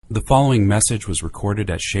The following message was recorded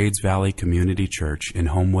at Shades Valley Community Church in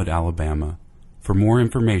Homewood, Alabama. For more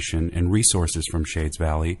information and resources from Shades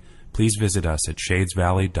Valley, please visit us at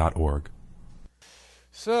shadesvalley.org.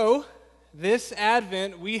 So, this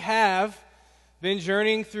Advent, we have been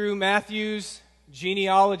journeying through Matthew's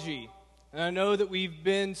genealogy. And I know that we've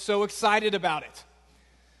been so excited about it.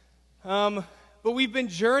 But we've been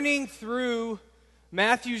journeying through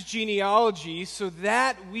Matthew's genealogy so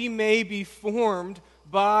that we may be formed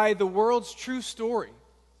by the world's true story.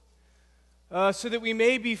 So that we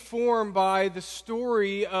may be formed by the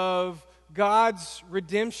story of God's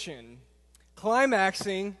redemption,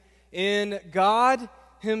 climaxing in God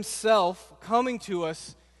Himself coming to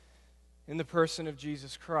us in the person of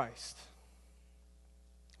Jesus Christ.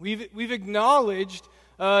 We've acknowledged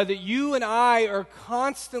that you and I are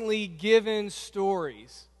constantly given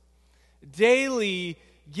stories, daily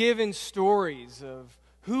given stories of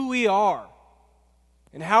who we are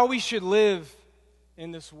and how we should live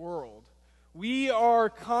in this world. We are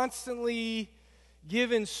constantly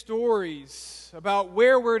given stories about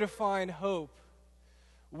where we're to find hope,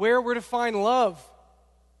 where we're to find love,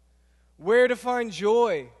 where to find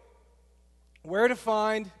joy, where to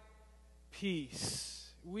find peace.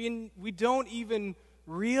 We don't even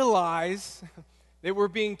realize that we're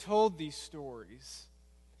being told these stories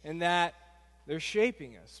and that they're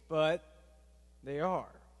shaping us, but they are.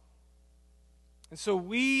 And so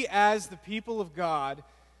we, as the people of God,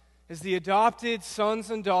 as the adopted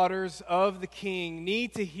sons and daughters of the King,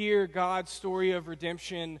 need to hear God's story of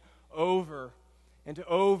redemption over and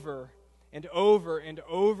over and over and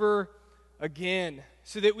over again,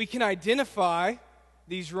 so that we can identify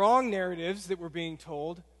these wrong narratives that we're being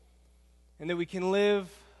told, and that we can live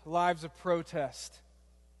lives of protest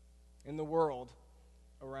in the world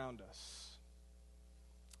around us.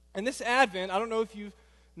 And this Advent, I don't know if you've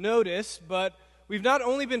noticed, but we've not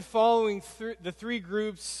only been following the three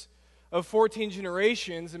groups of 14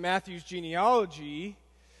 generations in Matthew's genealogy,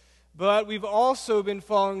 but we've also been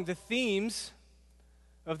following the themes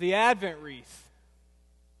of the Advent wreath.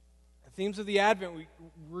 The themes of the Advent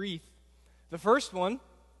wreath. The first one,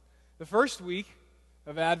 the first week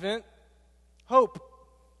of Advent, hope.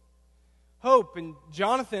 Hope. And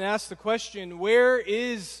Jonathan asked the question, where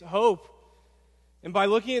is hope? And by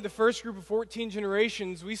looking at the first group of 14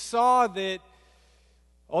 generations, we saw that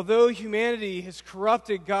although humanity has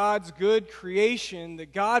corrupted God's good creation,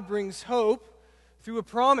 that God brings hope through a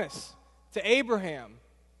promise to Abraham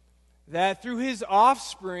that through his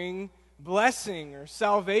offspring, blessing or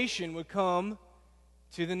salvation would come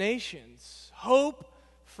to the nations. Hope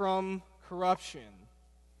from corruption.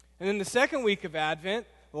 And then the second week of Advent,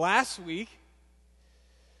 last week,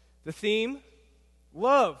 the theme,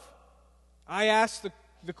 love. I asked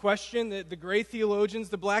the question that the great theologians,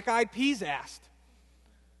 the Black Eyed Peas, asked.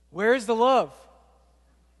 Where is the love?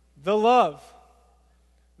 The love.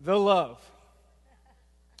 The love.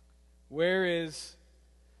 Where is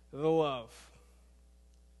the love?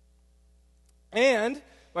 And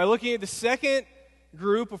by looking at the second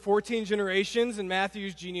group of 14 generations in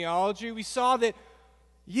Matthew's genealogy, we saw that,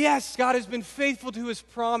 yes, God has been faithful to His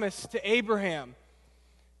promise to Abraham,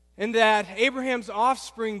 and that Abraham's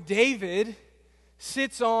offspring, David,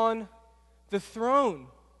 sits on the throne.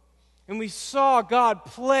 And we saw God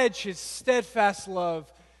pledge His steadfast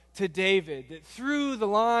love to David, that through the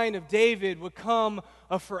line of David would come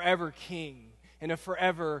a forever king and a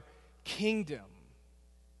forever kingdom.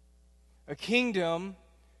 A kingdom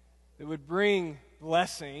that would bring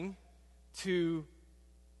blessing to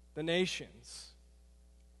the nations.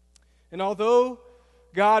 And although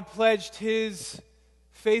God pledged His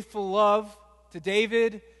faithful love to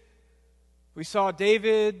David, we saw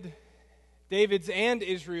David's and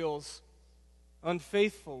Israel's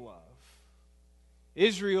unfaithful love.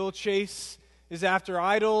 Israel chases after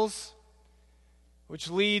idols, which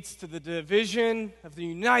leads to the division of the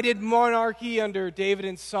united monarchy under David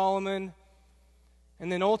and Solomon,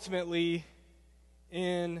 and then ultimately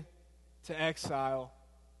into exile.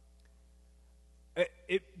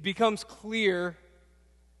 It becomes clear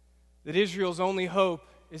that Israel's only hope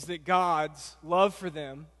is that God's love for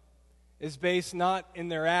them is based not in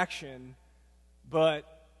their action,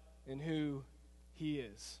 but in who He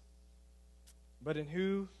is. But in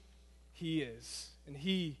who He is. And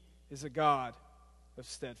He is a God of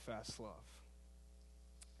steadfast love.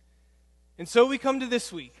 And so we come to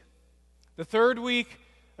this week, the third week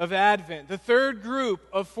of Advent, the third group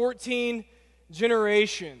of 14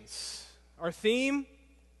 generations. Our theme,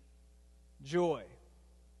 joy.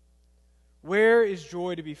 Where is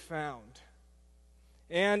joy to be found?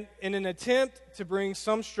 And in an attempt to bring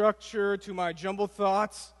some structure to my jumbled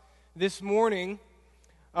thoughts this morning,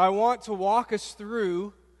 I want to walk us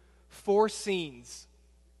through 4 scenes.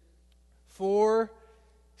 4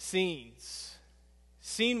 scenes.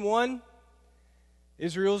 Scene 1,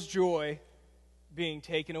 Israel's joy being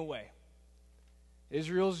taken away.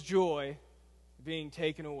 Israel's joy being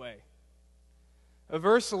taken away.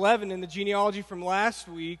 Verse 11 in the genealogy from last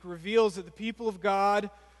week reveals that the people of God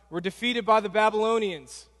were defeated by the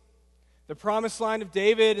Babylonians. The promised line of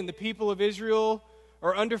David and the people of Israel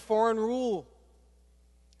are under foreign rule.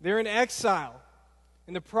 They're in exile.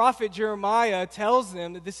 And the prophet Jeremiah tells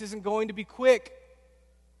them that this isn't going to be quick.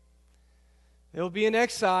 They'll be in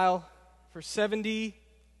exile for 70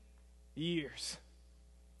 years.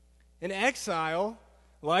 In exile,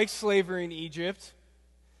 like slavery in Egypt,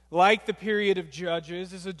 like the period of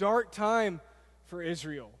Judges, is a dark time for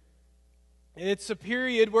Israel. It's a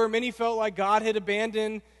period where many felt like God had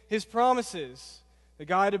abandoned his promises, that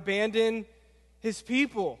God had abandoned his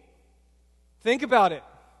people. Think about it.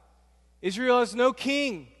 Israel has no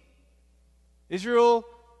king. Israel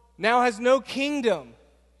now has no kingdom.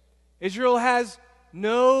 Israel has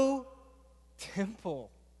no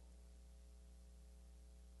temple.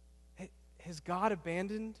 Has God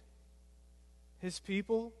abandoned his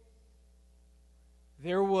people?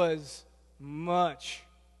 There was much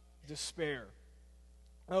despair.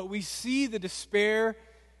 We see the despair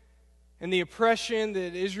and the oppression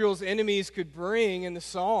that Israel's enemies could bring in the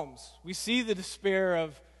Psalms. We see the despair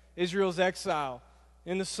of Israel's exile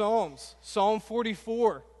in the Psalms. Psalm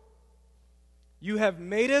 44. You have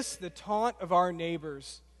made us the taunt of our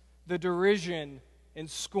neighbors, the derision and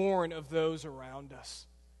scorn of those around us.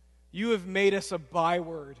 You have made us a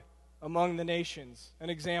byword among the nations, an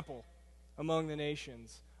example among the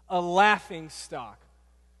nations, a laughing stock.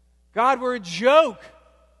 God, we're a joke.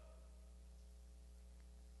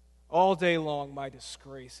 All day long, my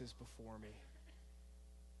disgrace is before me.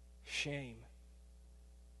 Shame.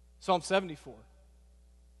 Psalm 74.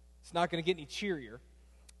 It's not going to get any cheerier.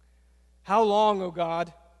 How long, O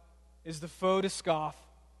God, is the foe to scoff?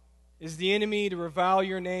 Is the enemy to revile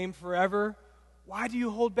your name forever? Why do you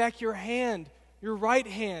hold back your hand, your right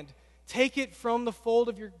hand? Take it from the fold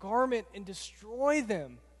of your garment and destroy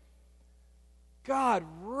them. God,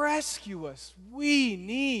 rescue us. We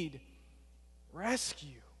need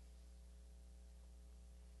rescue.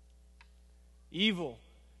 Evil,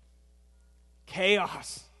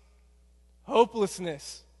 chaos,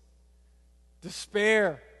 hopelessness,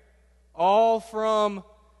 despair, all from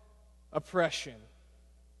oppression.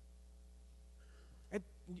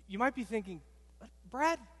 You might be thinking,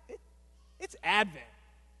 Brad, it's Advent.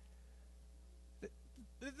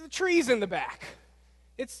 The tree's in the back.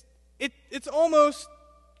 It's almost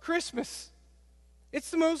Christmas.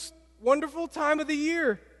 It's the most wonderful time of the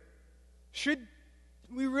year. Should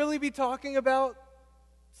we really be talking about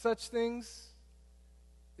such things?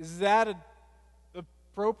 Is that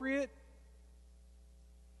appropriate?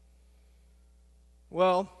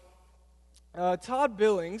 Well, Todd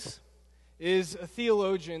Billings is a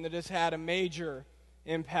theologian that has had a major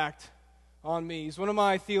impact on me. He's one of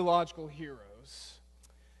my theological heroes.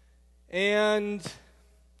 And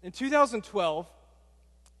in 2012,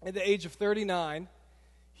 at the age of 39,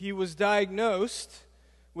 he was diagnosed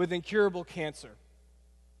with incurable cancer.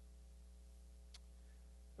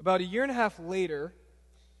 About a year and a half later,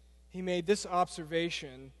 he made this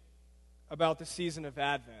observation about the season of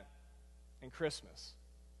Advent and Christmas.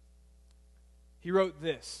 He wrote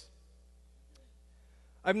this: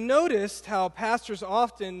 I've noticed how pastors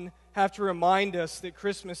often have to remind us that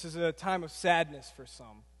Christmas is a time of sadness for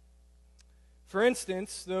some. For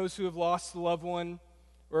instance, those who have lost a loved one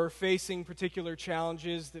or are facing particular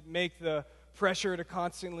challenges that make the pressure to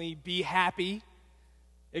constantly be happy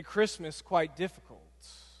at Christmas quite difficult.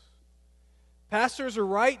 Pastors are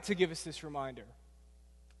right to give us this reminder.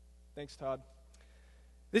 Thanks, Todd.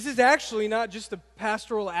 This is actually not just a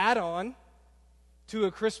pastoral add-on to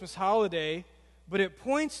a Christmas holiday, but it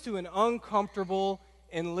points to an uncomfortable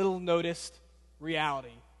and little-noticed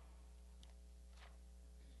reality.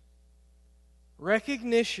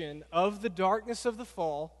 Recognition of the darkness of the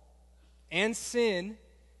fall and sin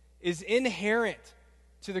is inherent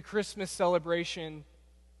to the Christmas celebration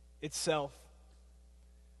itself.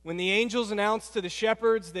 When the angels announced to the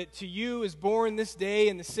shepherds that to you is born this day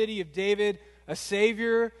in the city of David a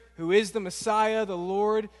Savior who is the Messiah, the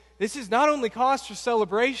Lord, this is not only cause for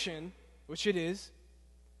celebration, which it is,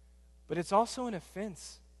 but it's also an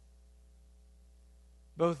offense,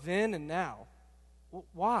 both then and now.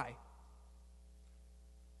 Why?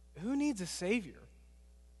 Who needs a Savior?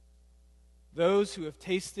 Those who have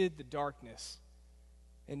tasted the darkness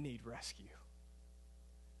and need rescue.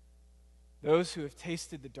 Those who have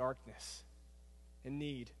tasted the darkness and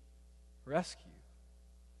need rescue.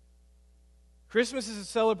 Christmas is a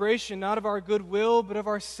celebration not of our goodwill, but of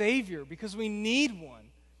our Savior, because we need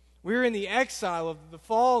one. We're in the exile of the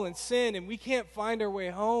fall and sin, and we can't find our way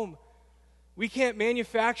home. We can't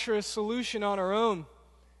manufacture a solution on our own.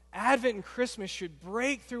 Advent and Christmas should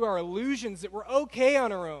break through our illusions that we're okay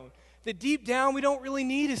on our own, that deep down we don't really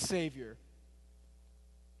need a Savior.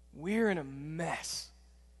 We're in a mess.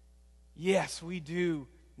 Yes, we do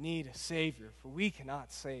need a Savior, for we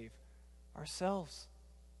cannot save ourselves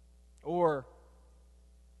or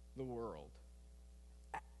the world.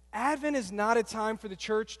 Advent is not a time for the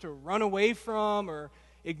church to run away from or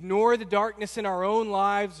ignore the darkness in our own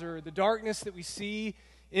lives or the darkness that we see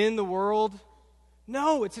in the world.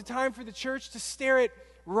 No, it's a time for the church to stare it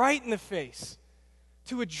right in the face,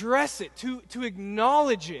 to address it, to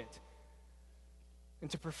acknowledge it, and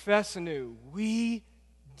to profess anew, we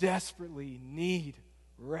desperately need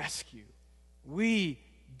rescue. We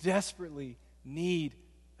desperately need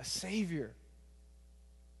a Savior.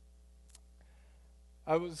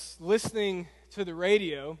 I was listening to the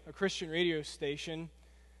radio, a Christian radio station,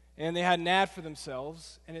 and they had an ad for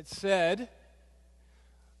themselves, and it said,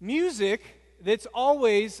 music that's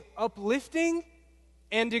always uplifting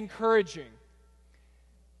and encouraging.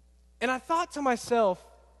 And I thought to myself,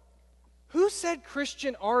 who said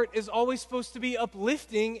Christian art is always supposed to be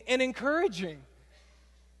uplifting and encouraging?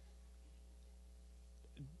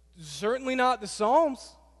 Certainly not the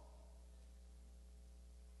Psalms.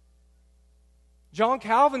 John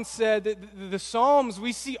Calvin said that the Psalms,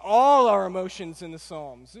 we see all our emotions in the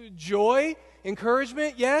Psalms. Joy,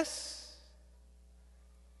 encouragement, yes.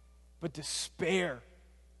 But despair,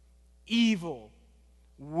 evil,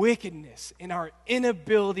 wickedness, and our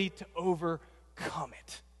inability to overcome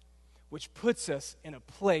it, which puts us in a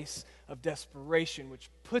place of desperation, which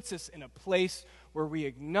puts us in a place where we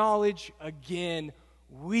acknowledge again,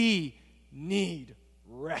 we need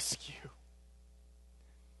rescue.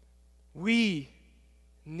 We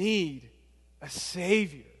need a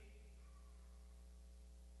Savior.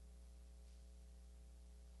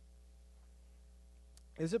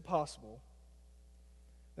 Is it possible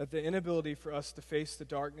that the inability for us to face the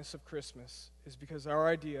darkness of Christmas is because our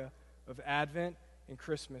idea of Advent and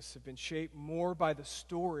Christmas have been shaped more by the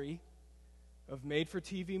story of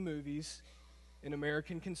made-for-TV movies and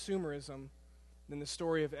American consumerism than the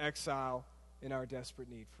story of exile and our desperate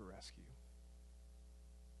need for rescue?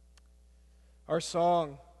 Our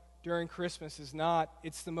song during Christmas is not,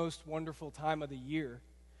 "It's the most wonderful time of the year."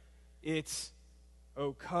 It's,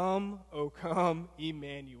 O come,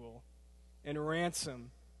 Emmanuel, and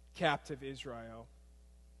ransom captive Israel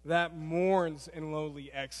that mourns in lowly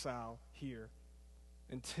exile here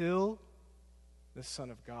until the Son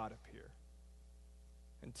of God appear,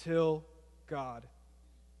 until God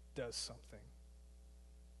does something.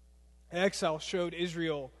 Exile showed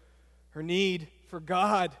Israel her need for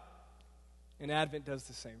God, and Advent does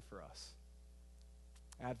the same for us.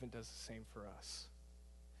 Advent does the same for us.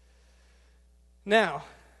 Now,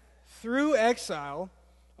 through exile,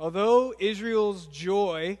 although Israel's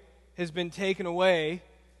joy has been taken away,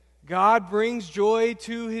 God brings joy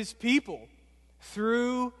to his people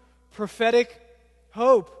through prophetic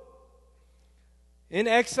hope. In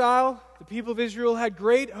exile, the people of Israel had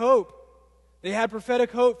great hope. They had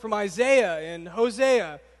prophetic hope from Isaiah and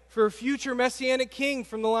Hosea for a future messianic king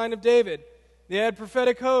from the line of David. They had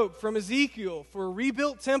prophetic hope from Ezekiel for a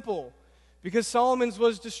rebuilt temple because Solomon's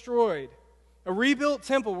was destroyed. A rebuilt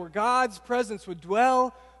temple where God's presence would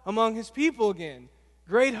dwell among his people again.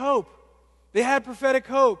 Great hope. They had prophetic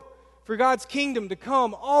hope for God's kingdom to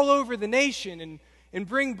come all over the nation and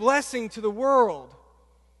bring blessing to the world.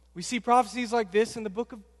 We see prophecies like this in the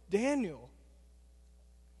book of Daniel.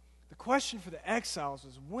 The question for the exiles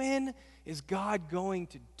was, when is God going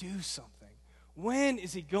to do something? When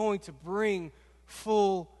is he going to bring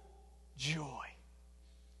full joy?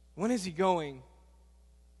 When is he going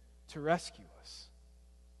to rescue us?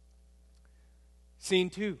 Scene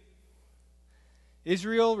 2.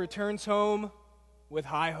 Israel returns home with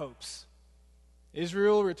high hopes.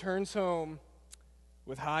 Israel returns home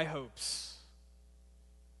with high hopes.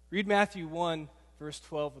 Read Matthew 1, verse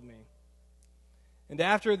 12 with me. And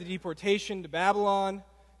after the deportation to Babylon,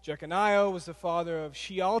 Jeconiah was the father of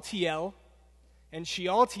Shealtiel, and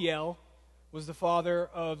Shealtiel was the father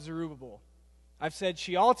of Zerubbabel. I've said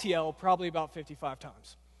Shealtiel probably about 55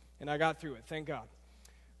 times, and I got through it, thank God.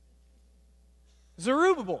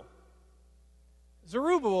 Zerubbabel.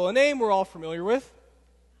 Zerubbabel, a name we're all familiar with.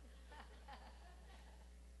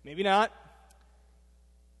 Maybe not.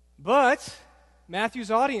 But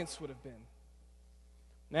Matthew's audience would have been.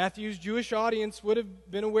 Matthew's Jewish audience would have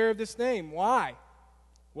been aware of this name. Why?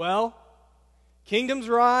 Well, kingdoms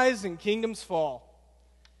rise and kingdoms fall.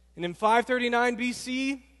 And in 539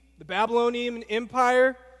 BC, the Babylonian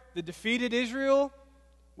Empire that defeated Israel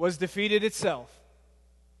was defeated itself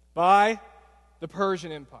by the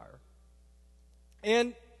Persian Empire.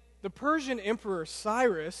 And the Persian Emperor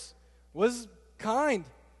Cyrus was kind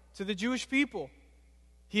to the Jewish people.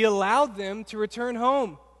 He allowed them to return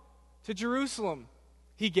home to Jerusalem.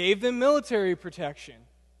 He gave them military protection.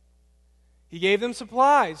 He gave them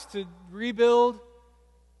supplies to rebuild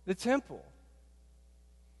the temple.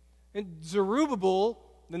 And Zerubbabel,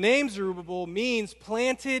 the name Zerubbabel, means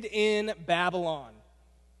planted in Babylon.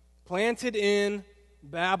 Planted in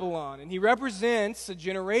Babylon. And he represents a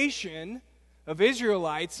generation of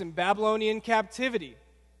Israelites in Babylonian captivity.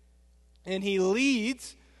 And he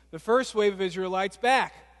leads the first wave of Israelites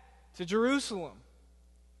back to Jerusalem.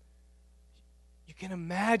 You can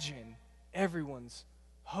imagine everyone's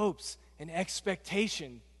hopes and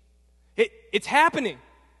expectation. It's happening.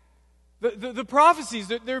 The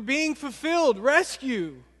prophecies, they're being fulfilled.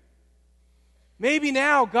 Rescue. Maybe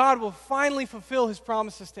now God will finally fulfill his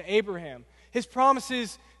promises to Abraham, his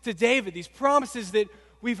promises to David, these promises that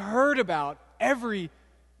we've heard about every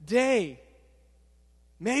day.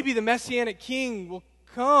 Maybe the Messianic King will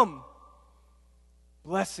come,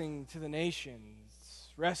 blessing to the nations,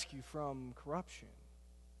 rescue from corruption.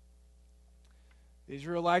 The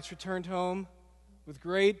Israelites returned home with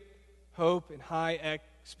great hope and high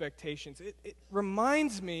expectations. It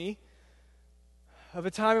reminds me of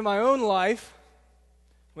a time in my own life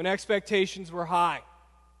when expectations were high.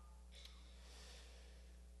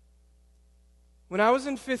 When I was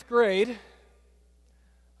in 5th grade,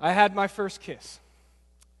 I had my first kiss.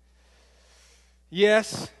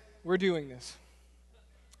 Yes, we're doing this.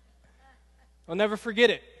 I'll never forget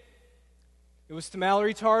it. It was to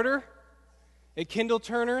Mallory Tarter at Kendall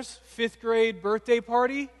Turner's 5th grade birthday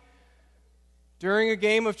party during a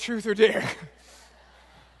game of Truth or Dare.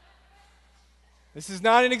 This is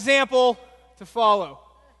not an example to follow,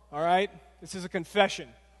 all right? This is a confession.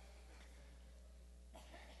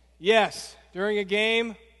 Yes, during a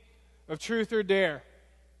game of Truth or Dare,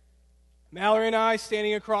 Mallory and I,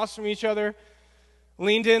 standing across from each other,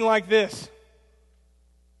 leaned in like this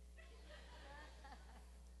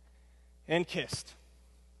and kissed.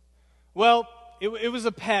 Well, it was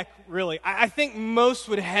a peck, really. I think most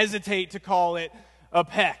would hesitate to call it a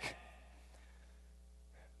peck.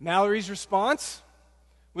 Mallory's response,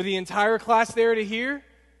 with the entire class there to hear,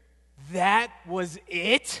 that was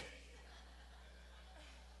it?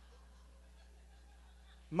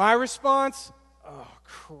 My response, oh,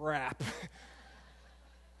 crap.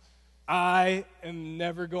 I am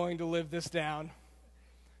never going to live this down.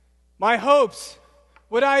 My hopes,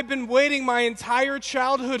 what I've been waiting my entire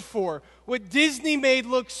childhood for, what Disney made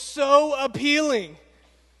look so appealing,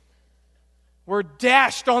 were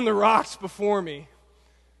dashed on the rocks before me,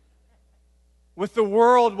 with the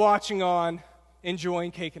world watching on,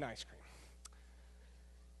 enjoying cake and ice cream.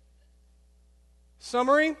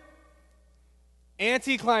 Summary: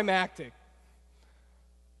 anticlimactic,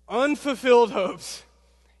 unfulfilled hopes,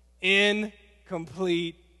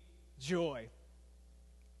 incomplete joy.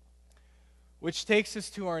 Which takes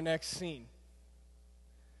us to our next scene.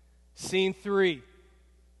 Scene 3,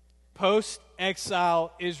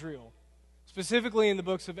 post-exile Israel, specifically in the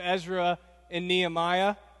books of Ezra and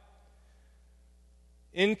Nehemiah.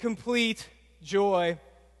 Incomplete joy,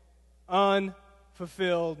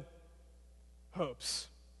 unfulfilled hopes.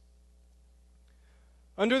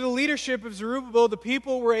 Under the leadership of Zerubbabel, the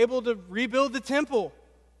people were able to rebuild the temple.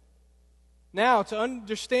 Now, to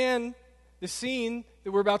understand the scene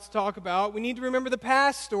that we're about to talk about, we need to remember the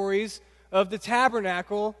past stories of the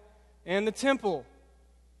tabernacle and the temple.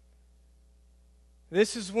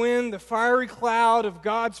 This is when the fiery cloud of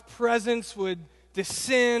God's presence would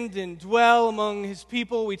descend and dwell among his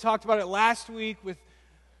people. We talked about it last week with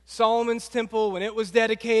Solomon's temple when it was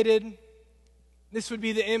dedicated. This would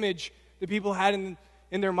be the image that people had in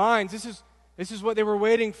their minds. This is what they were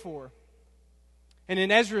waiting for. And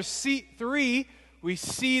in Ezra 3, we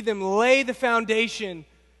see them lay the foundation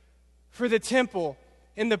for the temple.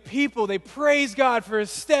 And the people, they praise God for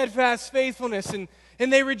his steadfast faithfulness, and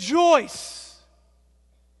they rejoice.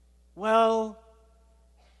 Well,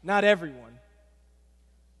 not everyone.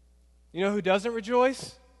 You know who doesn't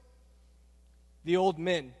rejoice? The old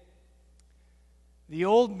men. The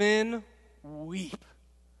old men weep.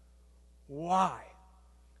 Why?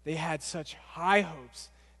 They had such high hopes.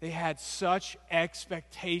 They had such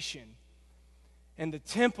expectation. And the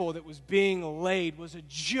temple that was being laid was a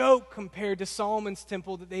joke compared to Solomon's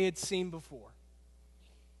temple that they had seen before.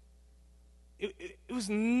 It it was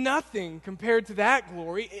nothing compared to that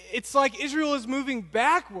glory. It's like Israel is moving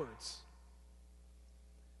backwards.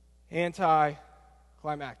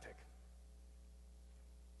 Anticlimactic.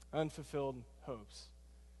 Unfulfilled hopes.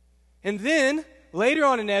 And then, later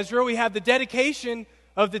on in Ezra, we have the dedication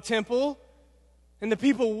of the temple, and the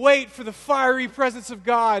people wait for the fiery presence of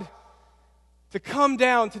God to come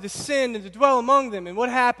down, to descend, and to dwell among them. And what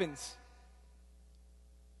happens?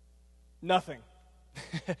 Nothing.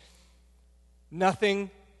 Nothing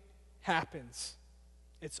happens.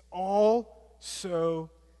 It's all so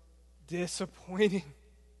disappointing.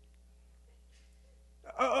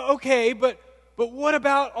 Okay, but what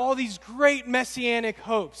about all these great messianic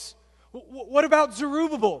hopes? What about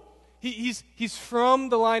Zerubbabel? He's from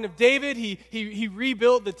the line of David. He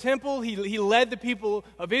rebuilt the temple. He led the people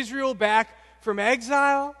of Israel back from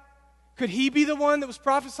exile. Could he be the one that was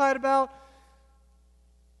prophesied about?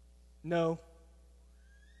 No.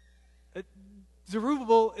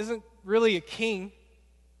 Zerubbabel isn't really a king.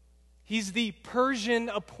 He's the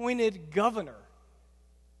Persian-appointed governor.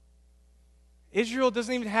 Israel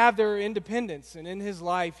doesn't even have their independence, and in his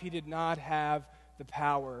life, he did not have the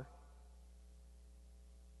power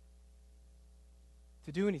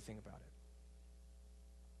to do anything about it.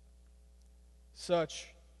 Such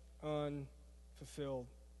unfulfilled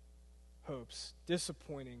hopes,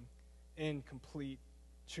 disappointing, incomplete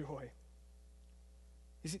joy.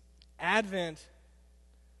 You see, Advent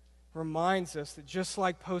reminds us that just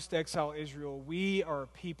like post-exile Israel, we are a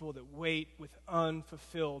people that wait with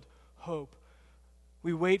unfulfilled hope.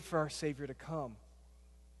 We wait for our Savior to come.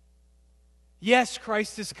 Yes,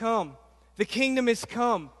 Christ has come. The kingdom has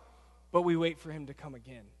come, but we wait for him to come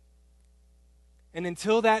again. And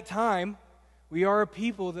until that time, we are a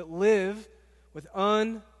people that live with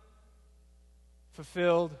unfulfilled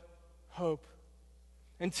hope.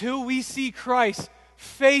 Until we see Christ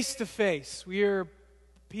face to face, we are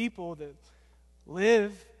people that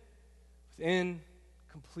live within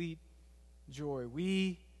complete joy.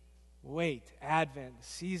 We wait. Advent, the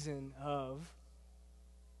season of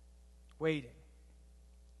waiting.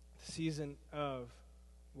 The season of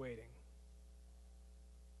waiting.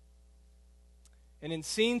 And in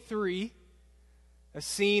scene 3, a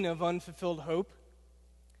scene of unfulfilled hope,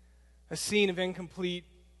 a scene of incomplete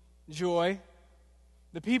joy,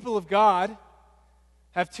 the people of God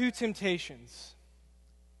have two temptations.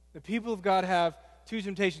 The people of God have two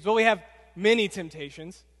temptations. Well, we have many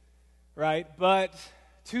temptations, right? But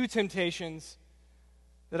two temptations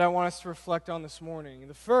that I want us to reflect on this morning.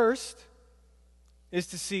 The first is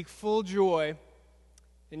to seek full joy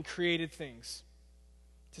in created things.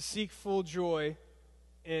 To seek full joy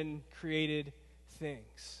in created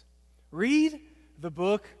things. Read the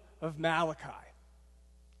book of Malachi.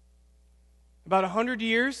 About 100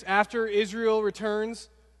 years after Israel returns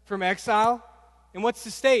from exile, and what's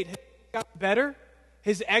the state? Has it gotten better?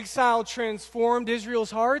 Has exile transformed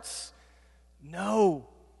Israel's hearts? No.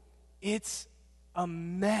 It's a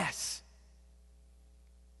mess.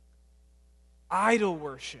 Idol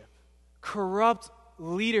worship, corrupt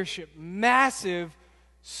leadership, massive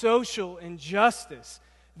social injustice.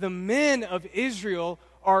 The men of Israel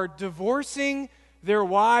are divorcing their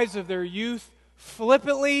wives of their youth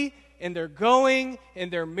flippantly, and they're going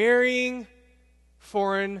and they're marrying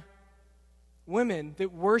foreign women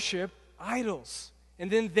that worship idols. And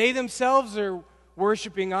then they themselves are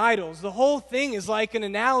worshiping idols. The whole thing is like an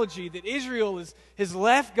analogy that Israel has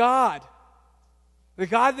left God, the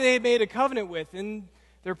God that they made a covenant with, and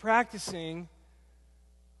they're practicing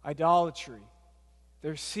idolatry.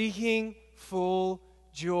 They're seeking full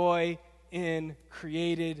joy in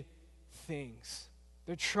created things.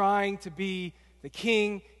 They're trying to be the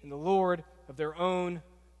king and the Lord of their own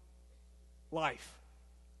life.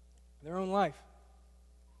 Their own life.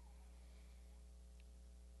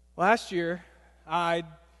 Last year, I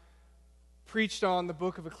preached on the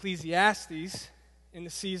book of Ecclesiastes in the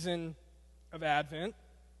season of Advent.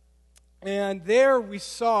 And there we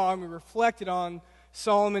saw and we reflected on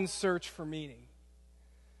Solomon's search for meaning.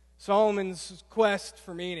 Solomon's quest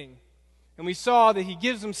for meaning. And we saw that he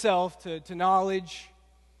gives himself to knowledge.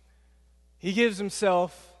 He gives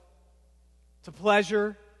himself to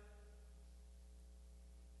pleasure,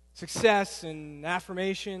 success, and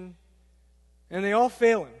affirmation. And they all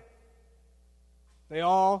fail him. They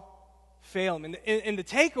all fail him. And the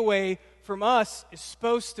takeaway from us is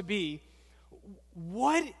supposed to be,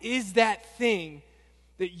 what is that thing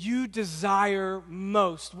that you desire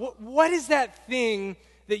most? What is that thing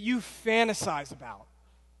that you fantasize about?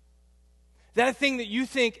 That thing that you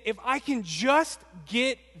think, if I can just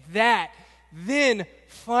get that, then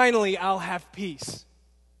finally I'll have peace.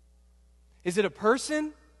 Is it a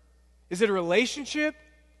person? Is it a relationship?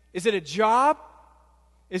 Is it a job?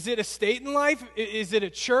 Is it a state in life? Is it a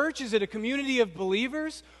church? Is it a community of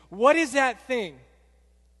believers? What is that thing?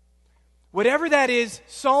 Whatever that is,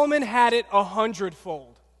 Solomon had it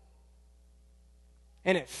 100-fold.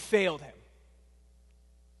 And it failed him.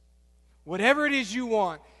 Whatever it is you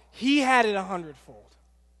want, he had it 100-fold.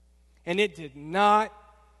 And it did not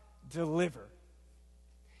deliver.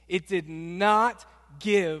 It did not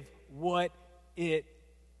give what it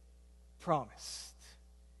promised.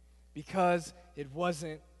 Because it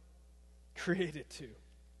wasn't created to.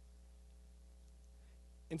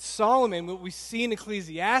 In Solomon, what we see in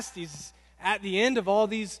Ecclesiastes, at the end of all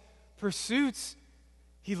these pursuits,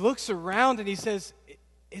 he looks around and he says,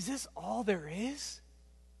 is this all there is?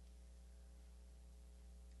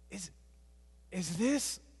 Is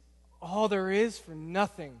this all there is? For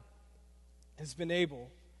nothing has been able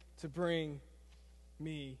to bring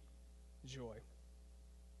me joy.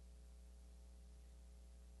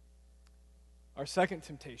 Our second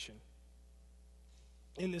temptation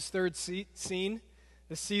in this third scene,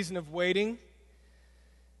 the season of waiting,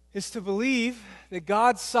 is to believe that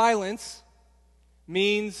God's silence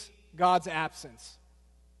means God's absence.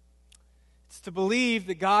 It's to believe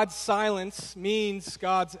that God's silence means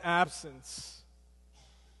God's absence.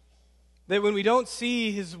 That when we don't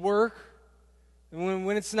see His work, and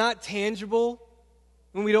when it's not tangible,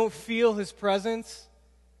 when we don't feel His presence,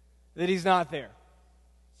 that He's not there.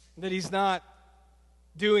 That He's not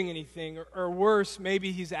doing anything, or worse,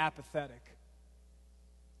 maybe He's apathetic.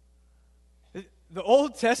 The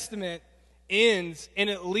Old Testament ends, and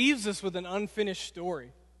it leaves us with an unfinished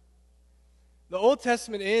story. The Old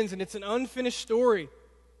Testament ends, and it's an unfinished story.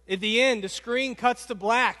 At the end, the screen cuts to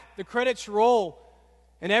black, the credits roll,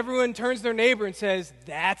 and everyone turns to their neighbor and says,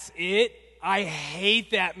 "That's it? I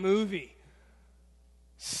hate that movie."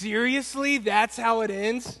 Seriously? That's how it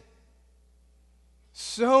ends?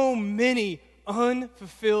 So many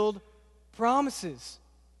unfulfilled promises.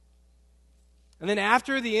 And then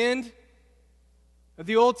after the end of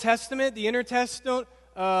the Old Testament, the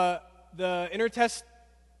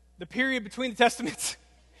period between the testaments,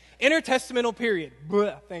 intertestamental period.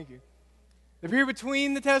 Blah, thank you. The period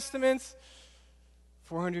between the testaments,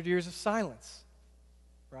 400 years of silence.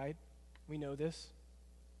 Right? We know this.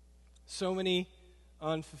 So many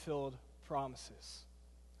unfulfilled promises.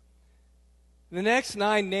 The next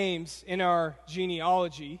 9 names in our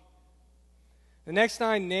genealogy, the next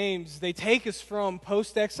 9 names, they take us from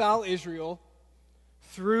post-exile Israel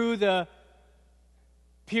through the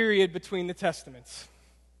period between the testaments.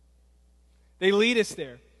 They lead us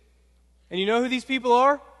there. And you know who these people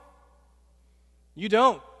are? You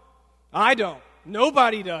don't. I don't.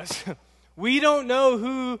 Nobody does. We don't know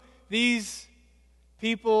who these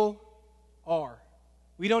people are.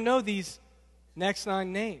 We don't know these next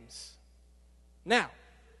 9 names. Now,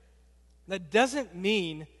 that doesn't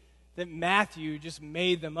mean that Matthew just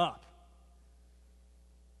made them up.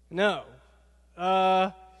 No.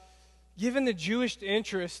 Given the Jewish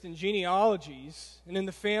interest in genealogies, and in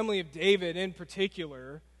the family of David in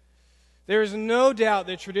particular, there is no doubt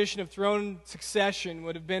that tradition of throne succession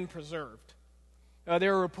would have been preserved.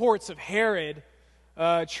 There are reports of Herod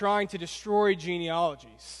trying to destroy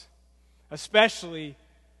genealogies, especially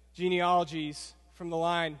genealogies from the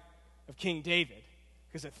line of King David,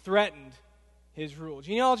 because it threatened his rule.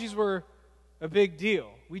 Genealogies were a big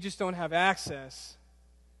deal. We just don't have access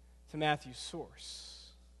to Matthew's source.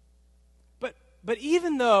 But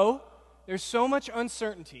even though there's so much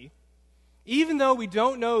uncertainty, even though we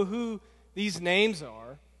don't know who these names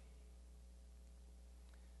are,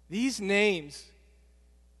 these names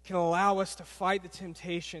can allow us to fight the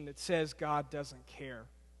temptation that says God doesn't care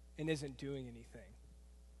and isn't doing anything.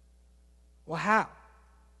 Well, how?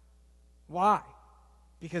 Why?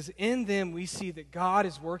 Because in them we see that God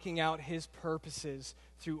is working out His purposes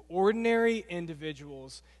through ordinary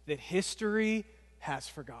individuals that history has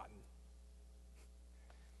forgotten.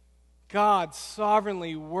 God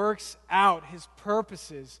sovereignly works out His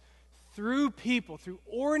purposes through people, through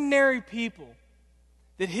ordinary people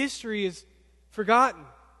that history has forgotten.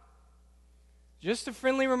 Just a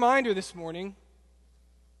friendly reminder this morning,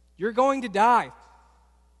 you're going to die.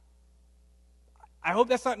 I hope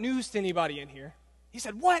that's not news to anybody in here. He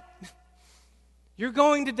said, "What?" You're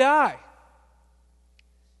going to die.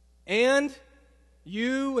 And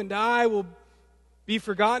you and I will be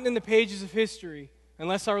forgotten in the pages of history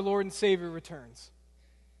unless our Lord and Savior returns.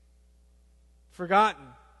 Forgotten.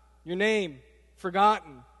 Your name,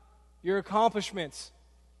 forgotten. Your accomplishments,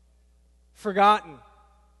 forgotten.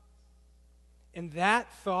 And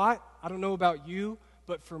that thought, I don't know about you,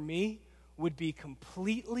 but for me, would be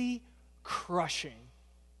completely crushing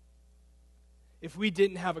if we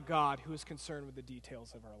didn't have a God who was concerned with the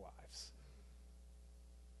details of our lives.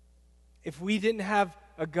 If we didn't have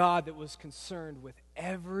a God that was concerned with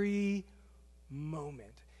every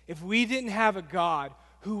moment. If we didn't have a God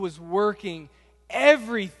who was working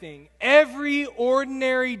everything, every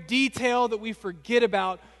ordinary detail that we forget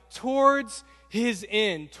about towards his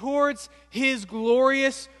end, towards his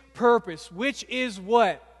glorious purpose, which is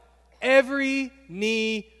what? Every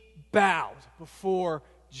knee bowed before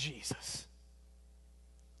Jesus.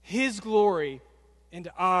 His glory and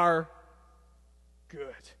our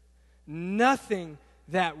good. Nothing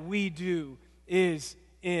that we do is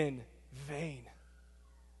in vain.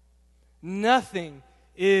 Nothing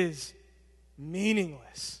is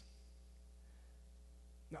meaningless.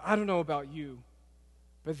 Now, I don't know about you,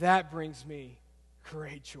 but that brings me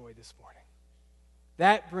great joy this morning.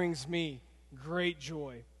 That brings me great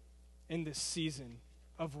joy in this season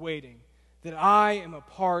of waiting, that I am a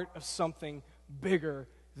part of something bigger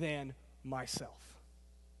than myself.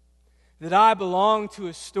 That I belong to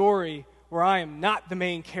a story where I am not the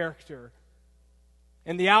main character,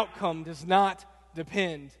 and the outcome does not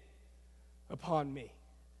depend upon me.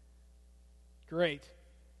 Great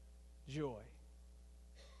joy.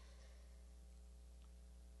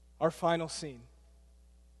 Our final scene.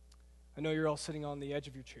 I know you're all sitting on the edge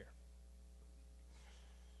of your chair.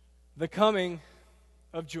 The coming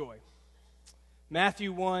of joy.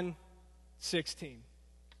 Matthew 1:16.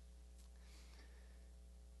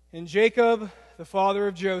 And Jacob, the father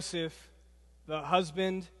of Joseph, the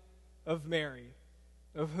husband of Mary,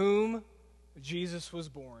 of whom Jesus was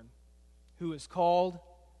born, who is called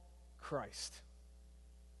Christ.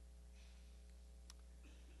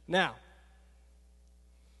 Now,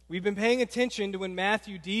 we've been paying attention to when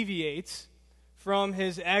Matthew deviates from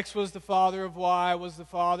his X was the father of Y, was the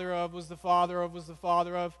father of, was the father of, was the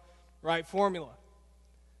father of, right formula.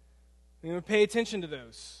 We're going to pay attention to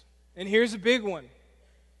those. And here's a big one.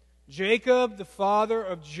 Jacob, the father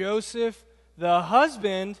of Joseph, the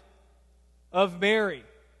husband of Mary,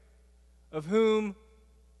 of whom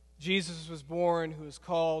Jesus was born, who is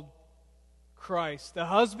called Christ. The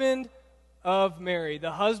husband of Mary,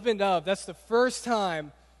 the husband of, that's the first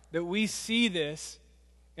time that we see this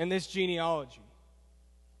in this genealogy.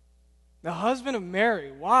 The husband of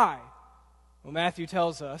Mary, why? Well, Matthew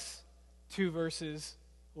tells us 2 verses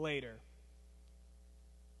later.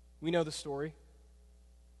 We know the story.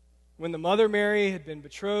 When the mother Mary had been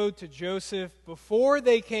betrothed to Joseph, before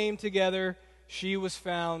they came together, she was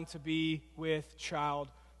found to be with child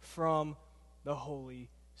from the Holy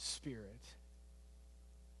Spirit.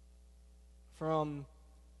 From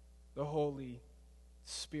the Holy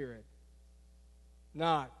Spirit.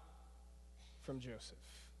 Not from Joseph.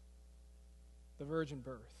 The virgin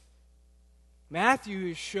birth. Matthew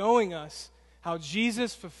is showing us how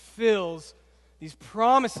Jesus fulfills these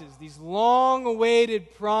promises, these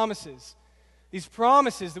long-awaited promises. These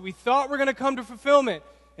promises that we thought were going to come to fulfillment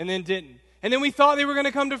and then didn't. And then we thought they were going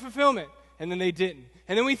to come to fulfillment and then they didn't.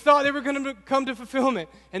 And then we thought they were going to come to fulfillment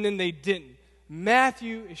and then they didn't.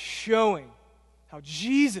 Matthew is showing how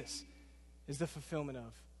Jesus is the fulfillment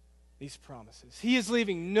of these promises. He is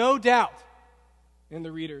leaving no doubt in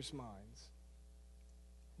the reader's minds.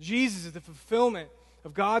 Jesus is the fulfillment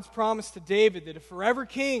of God's promise to David that a forever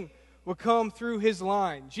king will come through his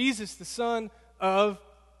line. Jesus, the son of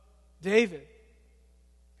David.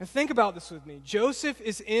 And think about this with me. Joseph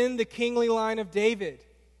is in the kingly line of David.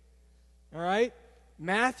 All right?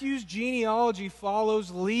 Matthew's genealogy follows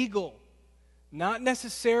legal, not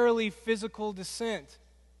necessarily physical descent.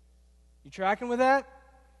 You tracking with that?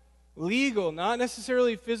 Legal, not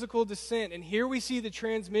necessarily physical descent. And here we see the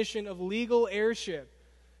transmission of legal heirship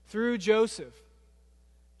through Joseph.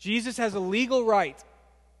 Jesus has a legal right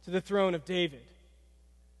to the throne of David.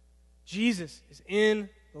 Jesus is in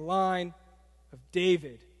the line of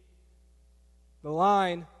David. The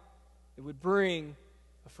line that would bring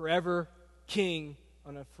a forever king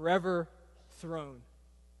on a forever throne.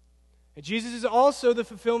 And Jesus is also the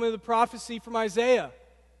fulfillment of the prophecy from Isaiah.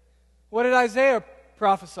 What did Isaiah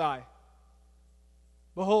prophesy?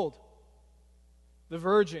 Behold, the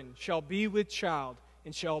virgin shall be with child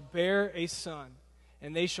and shall bear a son,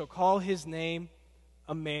 and they shall call his name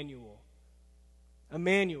Emmanuel.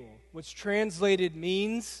 Emmanuel, which translated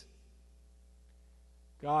means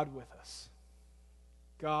God with us.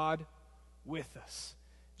 God with us.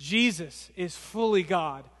 Jesus is fully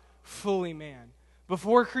God, fully man.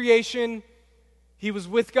 Before creation, he was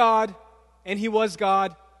with God, and he was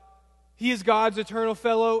God. He is God's eternal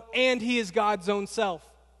fellow, and he is God's own self.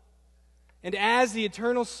 And as the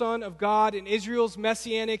eternal Son of God and Israel's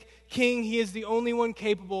messianic king, he is the only one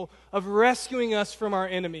capable of rescuing us from our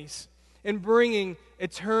enemies and bringing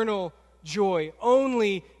eternal joy.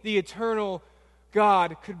 Only the eternal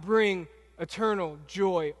God could bring eternal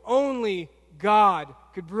joy. Only God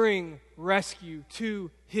could bring rescue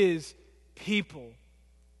to his people.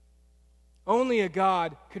 Only a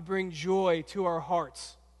God could bring joy to our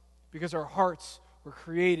hearts, because our hearts were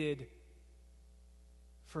created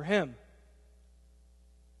for him.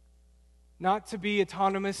 Not to be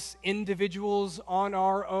autonomous individuals on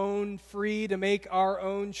our own, free to make our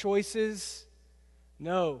own choices.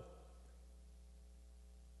 No.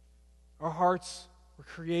 Our hearts were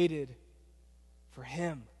created for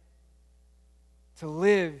him. To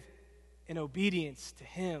live in obedience to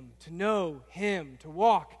him, to know him, to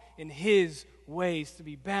walk in his ways, to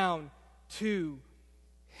be bound to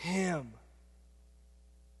him.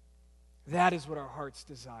 That is what our hearts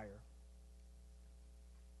desire.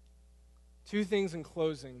 Two things in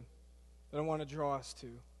closing that I want to draw us to.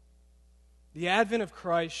 The advent of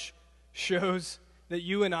Christ shows that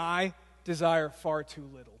you and I desire far too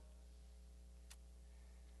little.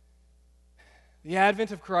 The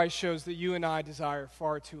advent of Christ shows that you and I desire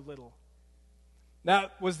far too little.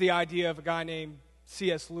 That was the idea of a guy named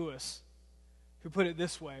C.S. Lewis, who put it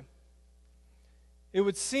this way: it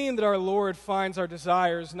would seem that our Lord finds our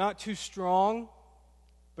desires not too strong,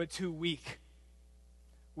 but too weak.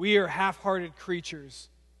 We are half-hearted creatures,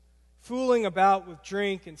 fooling about with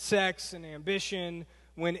drink and sex and ambition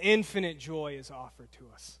when infinite joy is offered to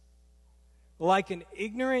us. Like an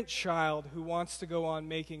ignorant child who wants to go on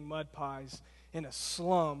making mud pies in a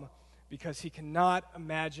slum because he cannot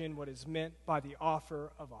imagine what is meant by the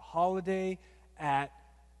offer of a holiday at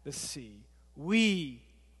the sea. We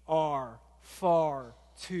are far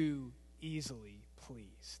too easily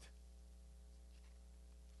pleased.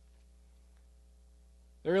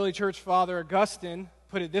 The early church father Augustine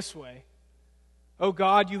put it this way: "O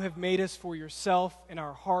God, you have made us for yourself, and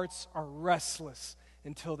our hearts are restless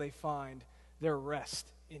until they find their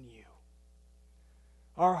rest in you."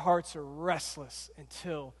 Our hearts are restless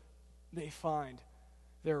until they find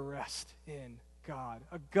their rest in God.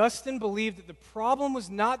 Augustine believed that the problem was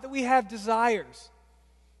not that we have desires,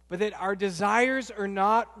 but that our desires are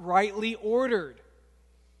not rightly ordered.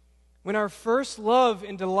 When our first love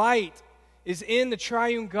and delight is in the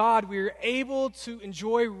triune God, we are able to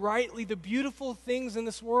enjoy rightly the beautiful things in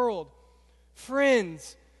this world.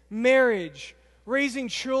 Friends, marriage, raising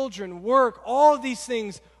children, work, all of these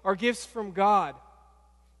things are gifts from God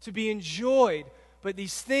to be enjoyed, but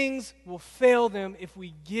these things will fail them if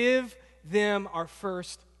we give them our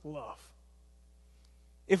first love.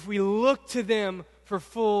 If we look to them for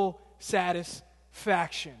full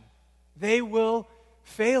satisfaction, they will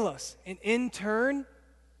fail us, and in turn,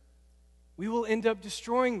 we will end up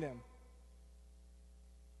destroying them.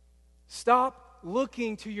 Stop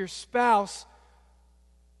looking to your spouse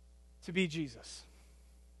to be Jesus.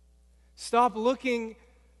 Stop looking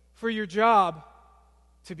for your job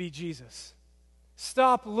to be Jesus.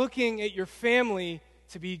 Stop looking at your family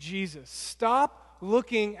to be Jesus. Stop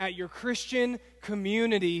looking at your Christian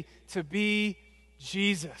community to be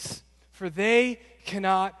Jesus, for they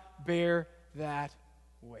cannot bear that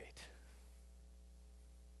weight.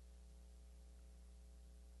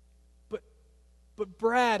 But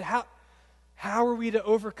Brad, how are we to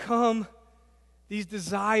overcome these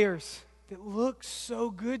desires that look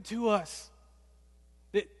so good to us,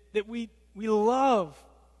 that we love?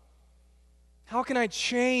 How can I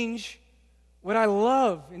change what I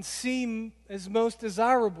love and see as most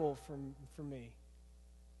desirable for me?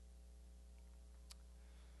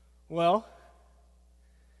 Well,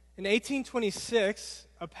 in 1826,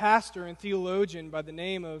 a pastor and theologian by the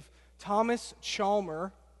name of Thomas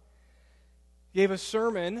Chalmer gave a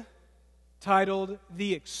sermon titled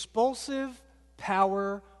 "The Expulsive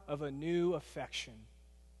Power of a New Affection."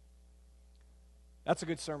 That's a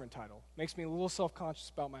good sermon title. Makes me a little self-conscious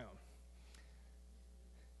about my own.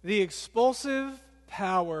 The expulsive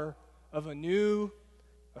power of a new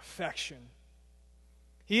affection.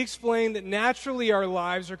 He explained that naturally our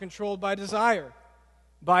lives are controlled by desire,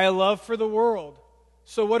 by a love for the world.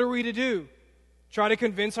 So what are we to do? Try to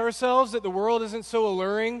convince ourselves that the world isn't so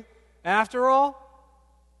alluring after all?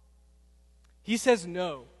 He says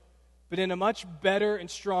no, but in a much better and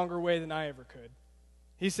stronger way than I ever could.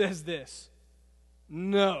 He says this: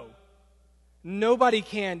 no. Nobody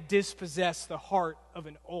can dispossess the heart of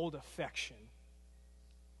an old affection.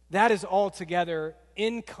 That is altogether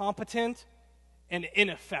incompetent and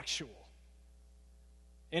ineffective.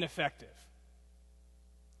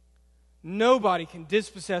 Nobody can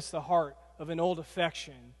dispossess the heart of an old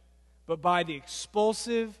affection, but by the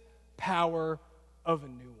expulsive power of a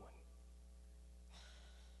new one.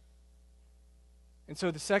 And so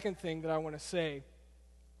the second thing that I want to say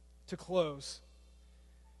to close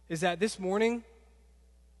is that this morning,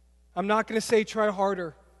 I'm not going to say try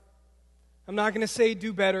harder. I'm not going to say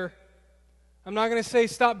do better. I'm not going to say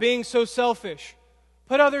stop being so selfish.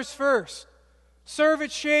 Put others first. Serve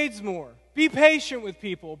at Shades more. Be patient with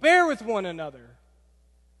people. Bear with one another.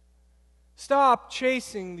 Stop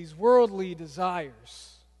chasing these worldly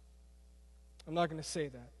desires. I'm not going to say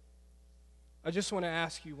that. I just want to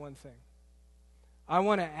ask you one thing. I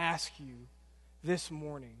want to ask you this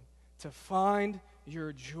morning to find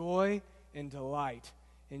your joy and delight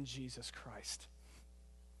in Jesus Christ.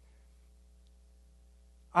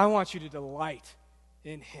 I want you to delight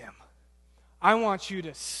in Him. I want you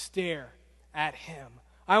to stare at Him.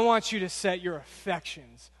 I want you to set your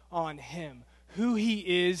affections on Him, who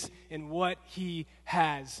He is and what He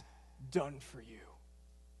has done for you.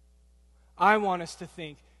 I want us to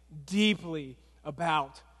think deeply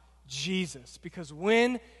about Jesus, because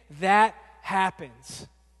when that happens,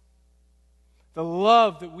 the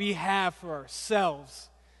love that we have for ourselves,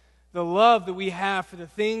 the love that we have for the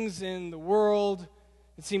things in the world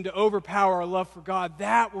that seem to overpower our love for God,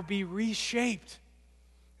 that will be reshaped.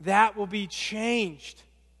 That will be changed.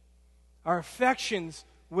 Our affections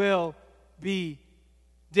will be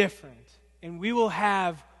different. And we will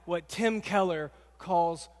have what Tim Keller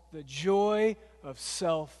calls the joy of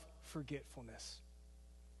self-forgetfulness.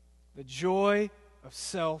 The joy of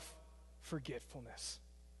self-forgetfulness.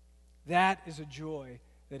 That is a joy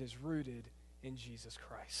that is rooted in Jesus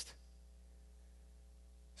Christ.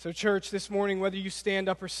 So, church, this morning, whether you stand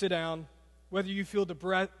up or sit down, whether you feel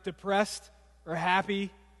depressed or happy,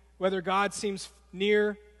 whether God seems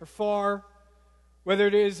near or far, whether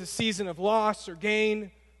it is a season of loss or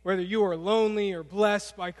gain, whether you are lonely or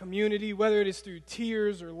blessed by community, whether it is through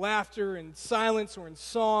tears or laughter and silence or in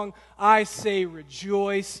song, I say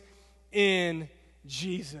rejoice in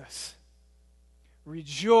Jesus.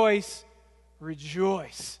 Rejoice,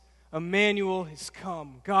 rejoice. Emmanuel has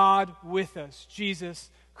come. God with us, Jesus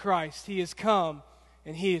Christ. He has come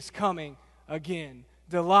and He is coming again.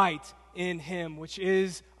 Delight in Him, which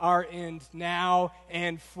is our end now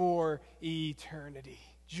and for eternity.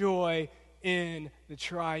 Joy in the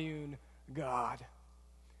triune God.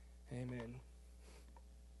 Amen.